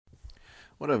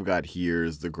What I've got here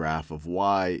is the graph of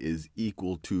y is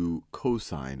equal to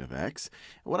cosine of x.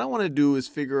 And what I want to do is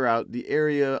figure out the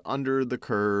area under the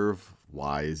curve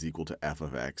y is equal to f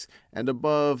of x and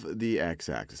above the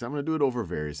x-axis. I'm going to do it over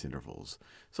various intervals.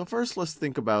 So first, let's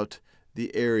think about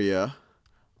the area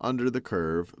under the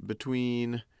curve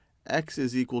between x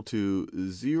is equal to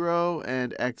 0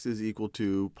 and x is equal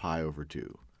to pi over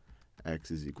 2. X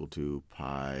is equal to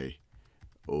pi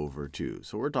over 2.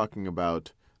 So we're talking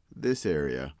about this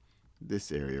area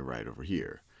right over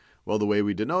here. Well, the way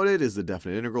we denote it is the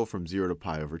definite integral from 0 to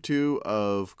pi over 2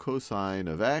 of cosine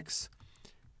of x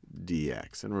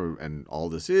dx. And all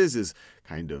this is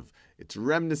kind of, it's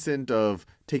reminiscent of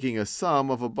taking a sum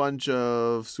of a bunch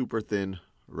of super thin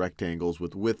rectangles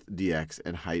with width dx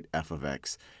and height f of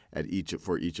x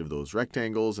for each of those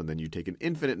rectangles, and then you take an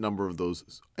infinite number of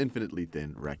those infinitely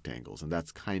thin rectangles. And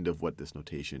that's kind of what this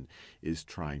notation is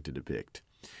trying to depict.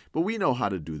 But we know how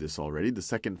to do this already. The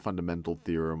second fundamental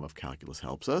theorem of calculus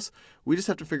helps us. We just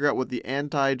have to figure out what the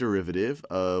antiderivative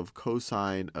of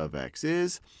cosine of x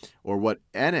is, or what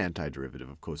an antiderivative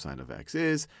of cosine of x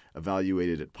is,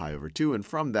 evaluated at pi over 2, and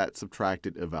from that subtract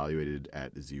it evaluated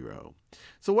at 0.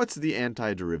 So what's the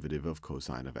antiderivative of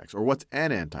cosine of x, or what's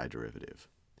an antiderivative?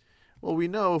 Well, we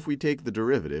know if we take the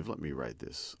derivative, let me write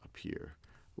this up here.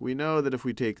 We know that if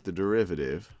we take the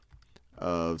derivative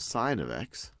of sine of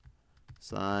x,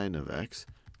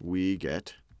 we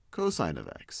get cosine of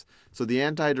x. So the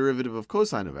antiderivative of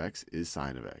cosine of x is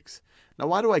sine of x. Now,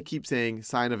 why do I keep saying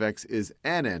sine of x is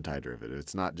an antiderivative?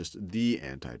 It's not just the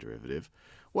antiderivative.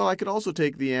 Well, I could also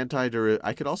take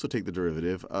the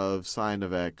derivative of sine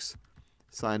of x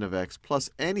plus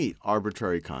any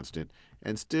arbitrary constant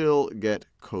and still get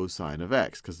cosine of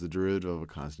x, because the derivative of a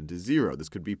constant is 0. This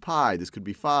could be pi, this could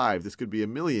be 5, this could be a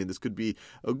million, this could be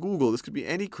a Google, this could be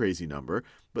any crazy number,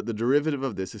 but the derivative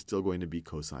of this is still going to be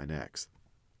cosine x.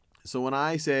 So when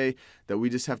I say that we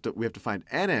have to find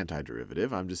an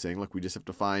antiderivative, I'm just saying, look, we just have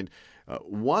to find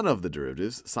one of the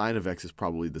derivatives. Sine of x is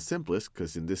probably the simplest,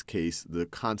 because in this case, the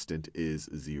constant is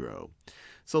 0.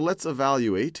 So let's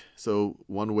evaluate. So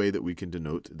one way that we can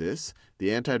denote this, the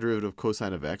antiderivative of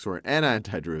cosine of x, or an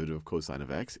antiderivative of cosine of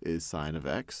x, is sine of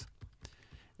x.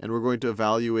 And we're going to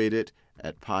evaluate it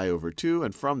at pi over 2,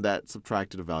 and from that,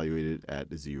 subtract it evaluated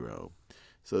at 0.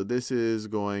 So this is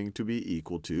going to be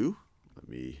equal to, let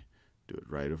me do it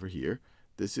right over here.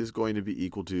 This is going to be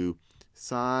equal to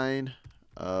sine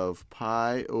of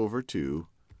pi over 2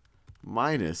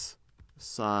 minus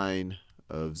sine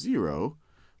of 0,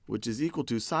 which is equal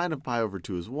to sine of pi over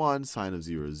 2 is 1, sine of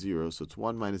 0 is 0, so it's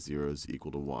 1 minus 0 is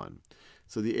equal to 1.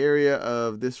 So the area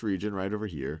of this region right over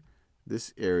here,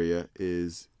 this area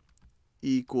is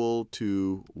equal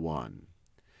to 1.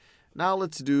 Now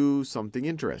let's do something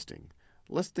interesting.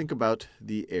 Let's think about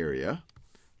the area.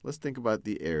 Let's think about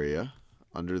the area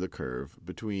under the curve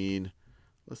between,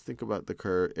 let's think about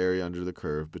the area under the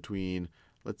curve between,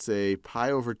 let's say,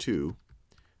 pi over 2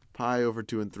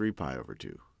 and 3 pi over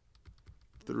 2.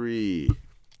 3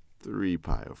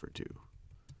 pi over 2.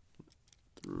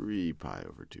 3 pi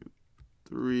over 2.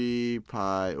 3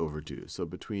 pi over 2. So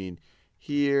between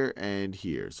here and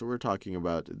here. So we're talking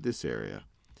about this area.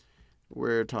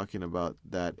 We're talking about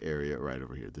that area right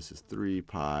over here. This is 3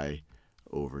 pi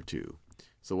over 2.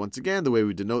 So once again, the way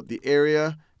we denote the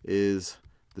area is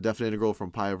the definite integral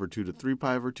from pi over 2 to 3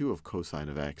 pi over 2 of cosine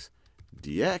of x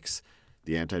dx.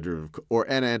 The antiderivative, or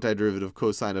an antiderivative of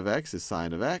cosine of x, is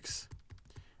sine of x,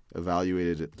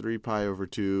 evaluated at 3 pi over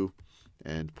 2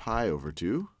 and pi over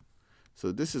 2.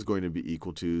 So this is going to be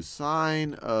equal to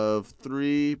sine of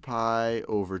 3 pi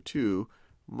over 2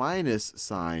 minus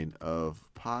sine of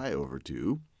pi over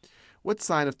 2. What's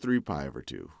sine of 3 pi over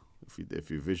 2?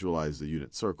 If you visualize the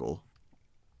unit circle,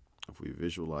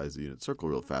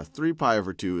 real fast, 3 pi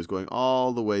over 2 is going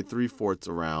all the way 3/4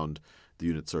 around the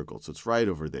unit circle. So it's right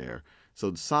over there.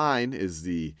 So sine is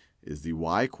the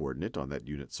y-coordinate on that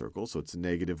unit circle, so it's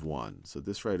 -1. So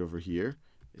this right over here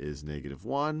is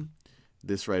 -1.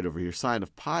 This right over here, sine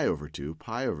of pi over 2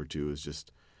 is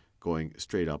just going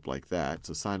straight up like that.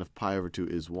 So sine of pi over 2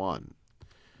 is 1.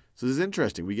 So this is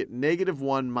interesting. We get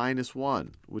 -1 minus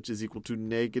 1, which is equal to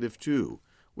 -2.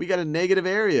 We got a negative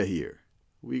area here.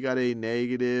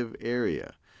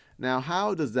 Now,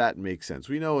 how does that make sense?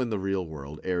 We know in the real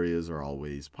world, areas are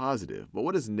always positive. But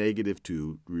what is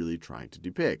 -2 really trying to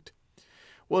depict?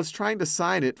 Well, it's trying to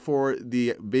sign it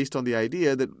based on the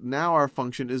idea that now our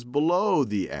function is below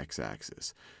the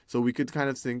x-axis. So we could kind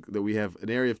of think that we have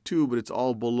an area of 2, but it's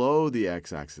all below the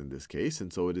x-axis in this case,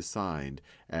 and so it is signed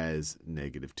as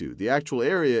 -2. The actual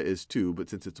area is 2, but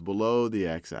since it's below the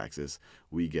x-axis,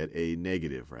 we get a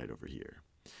negative right over here.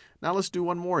 Now let's do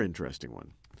one more interesting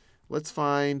one. Let's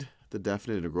find the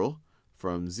definite integral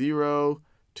from 0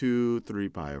 to 3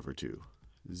 pi over 2.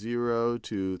 0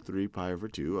 to 3 pi over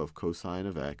 2 of cosine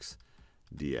of x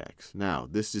dx. Now,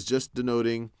 this is just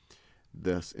denoting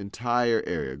this entire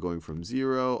area going from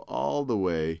 0 all the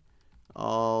way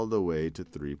to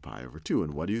 3 pi over 2.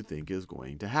 And what do you think is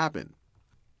going to happen?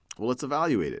 Well, let's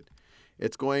evaluate it.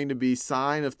 It's going to be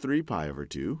sine of 3 pi over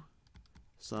 2,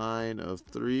 sine of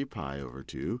 3 pi over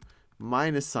 2,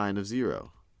 minus sine of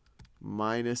 0,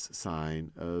 minus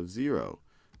sine of 0,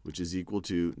 which is equal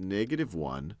to negative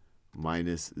 1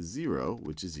 minus 0,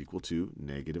 which is equal to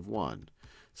negative 1.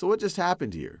 So what just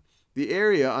happened here? The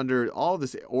area under all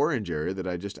this orange area that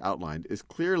I just outlined is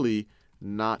clearly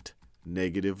not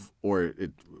negative, or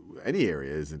any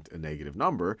area isn't a negative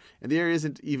number, and the area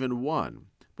isn't even 1.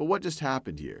 But what just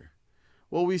happened here?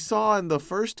 Well, we saw in the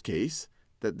first case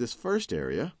that this first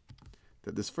area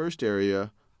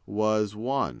was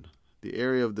 1. The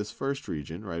area of this first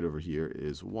region right over here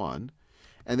is 1.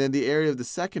 And then the area of the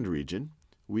second region,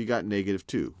 we got negative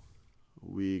 2.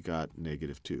 We got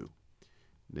negative 2.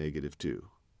 Negative 2.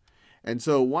 And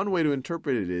so one way to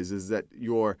interpret it is that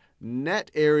your net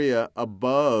area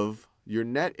above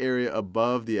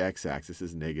the x-axis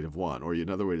is negative 1. Or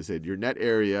another way to say it, your net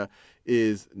area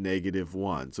is negative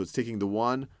 1. So it's taking the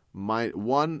one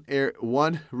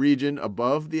region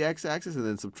above the x-axis and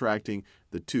then subtracting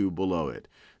the 2 below it.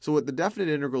 So what the definite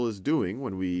integral is doing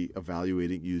when we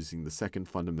evaluate it using the second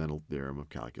fundamental theorem of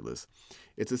calculus,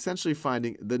 it's essentially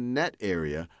finding the net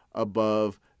area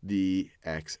above the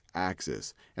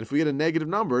x-axis. And if we get a negative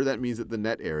number, that means that the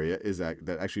net area is that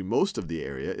actually most of the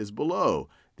area is below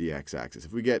the x-axis.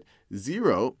 If we get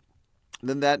 0,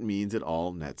 then that means it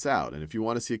all nets out. And if you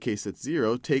want to see a case that's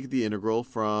 0, take the integral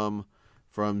from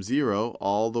 0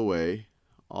 all the way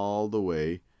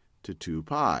to 2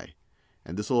 pi.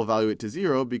 And this will evaluate to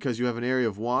 0 because you have an area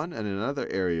of 1 and another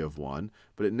area of 1,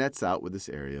 but it nets out with this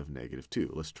area of negative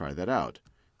 2. Let's try that out.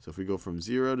 So if we go from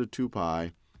 0 to 2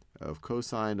 pi of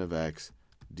cosine of x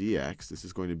dx, this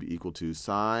is going to be equal to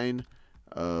sine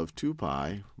of 2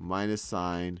 pi minus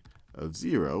sine of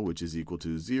 0, which is equal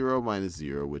to 0 minus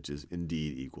 0, which is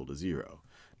indeed equal to 0.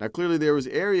 Now, clearly there was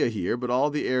area here, but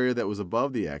all the area that was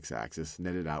above the x-axis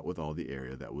netted out with all the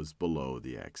area that was below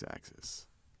the x-axis.